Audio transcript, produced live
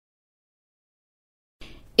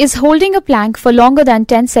Is holding a plank for longer than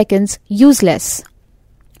 10 seconds useless?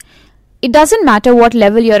 It doesn't matter what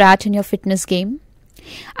level you're at in your fitness game.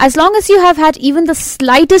 As long as you have had even the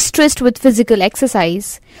slightest tryst with physical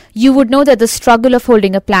exercise, you would know that the struggle of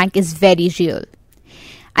holding a plank is very real.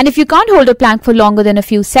 And if you can't hold a plank for longer than a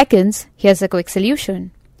few seconds, here's a quick solution.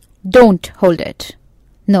 Don't hold it.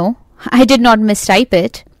 No, I did not mistype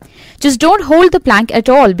it. Just don't hold the plank at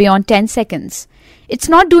all beyond 10 seconds. It's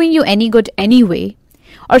not doing you any good anyway,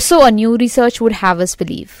 or so a new research would have us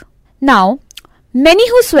believe. Now, many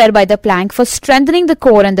who swear by the plank for strengthening the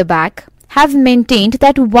core and the back have maintained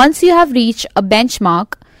that once you have reached a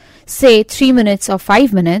benchmark, say 3 minutes or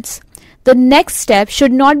 5 minutes, the next step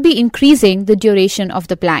should not be increasing the duration of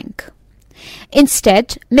the plank.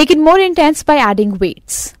 Instead, make it more intense by adding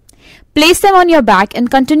weights. Place them on your back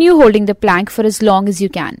and continue holding the plank for as long as you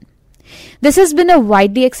can. This has been a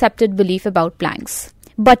widely accepted belief about planks.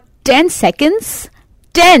 But 10 seconds?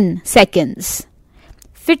 10 seconds!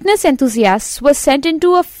 Fitness enthusiasts were sent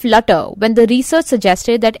into a flutter when the research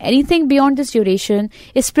suggested that anything beyond this duration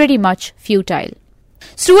is pretty much futile.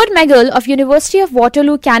 Stuart McGill of University of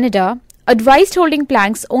Waterloo, Canada, advised holding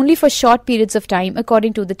planks only for short periods of time,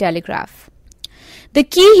 according to the Telegraph. The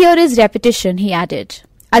key here is repetition, he added,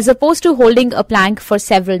 as opposed to holding a plank for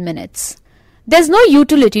several minutes. There's no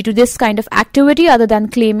utility to this kind of activity other than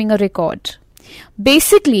claiming a record.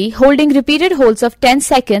 Basically, holding repeated holds of 10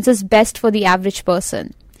 seconds is best for the average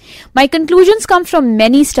person. My conclusions come from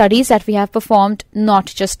many studies that we have performed, not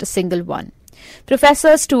just a single one.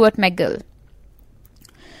 Professor Stuart McGill.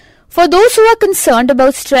 For those who are concerned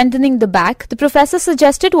about strengthening the back, the professor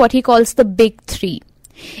suggested what he calls the Big Three.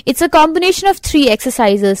 It's a combination of 3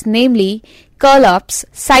 exercises, namely curl-ups,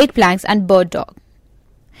 side planks, and bird dog.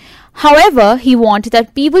 However, he wanted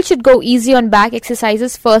that people should go easy on back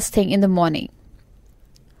exercises first thing in the morning.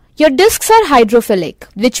 Your discs are hydrophilic,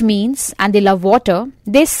 which means, and they love water,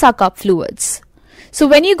 they suck up fluids. So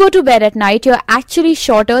when you go to bed at night, you're actually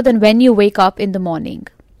shorter than when you wake up in the morning.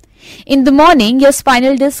 In the morning, your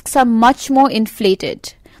spinal discs are much more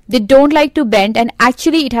inflated. They don't like to bend, and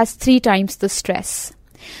actually it has 3 times the stress.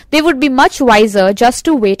 They would be much wiser just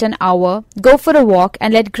to wait an hour, go for a walk,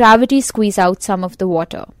 and let gravity squeeze out some of the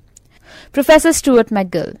water. Professor Stuart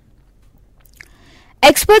McGill.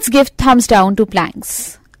 Experts give thumbs down to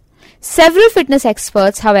planks. Several fitness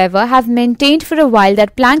experts, however, have maintained for a while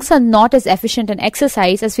that planks are not as efficient an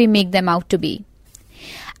exercise as we make them out to be.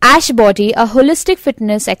 Ash Boddy, a holistic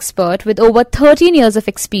fitness expert with over 13 years of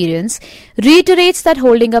experience, reiterates that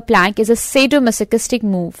holding a plank is a sadomasochistic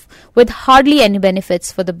move with hardly any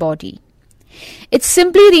benefits for the body. It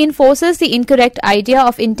simply reinforces the incorrect idea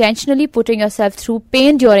of intentionally putting yourself through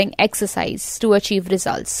pain during exercise to achieve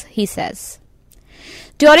results, he says.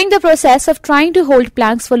 During the process of trying to hold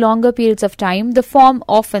planks for longer periods of time, the form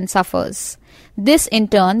often suffers. This in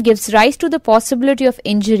turn gives rise to the possibility of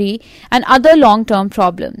injury and other long-term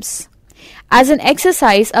problems. As an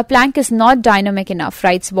exercise, a plank is not dynamic enough,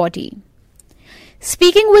 writes Boddy.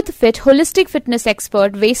 Speaking with FIT, holistic fitness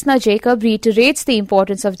expert Vesna Jacob reiterates the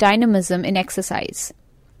importance of dynamism in exercise.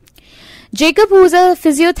 Jacob, who is a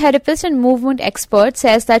physiotherapist and movement expert,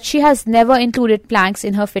 says that she has never included planks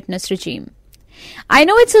in her fitness regime. I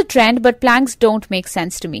know it's a trend, but planks don't make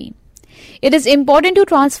sense to me. It is important to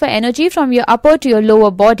transfer energy from your upper to your lower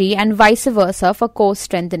body and vice versa for core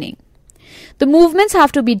strengthening. The movements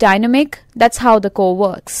have to be dynamic, that's how the core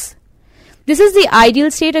works. This is the ideal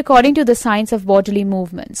state according to the science of bodily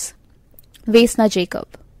movements. Vesna Jacob.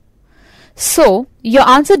 So, your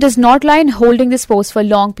answer does not lie in holding this pose for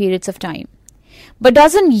long periods of time. But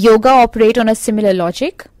doesn't yoga operate on a similar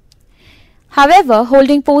logic? However,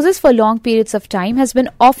 holding poses for long periods of time has been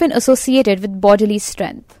often associated with bodily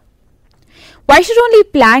strength. Why should only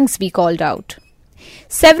planks be called out?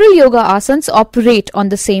 Several yoga asanas operate on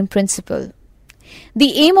the same principle.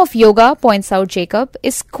 The aim of yoga, points out Jacob,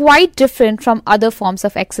 is quite different from other forms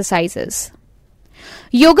of exercises.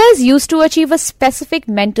 Yoga is used to achieve a specific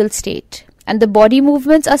mental state, and the body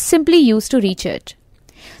movements are simply used to reach it.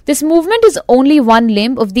 This movement is only one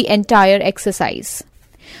limb of the entire exercise.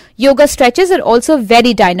 Yoga stretches are also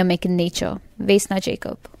very dynamic in nature, Vesna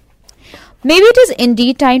Jacob. Maybe it is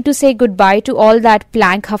indeed time to say goodbye to all that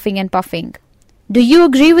plank huffing and puffing. Do you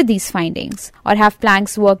agree with these findings, or have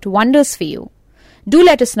planks worked wonders for you? Do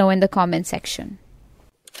let us know in the comment section.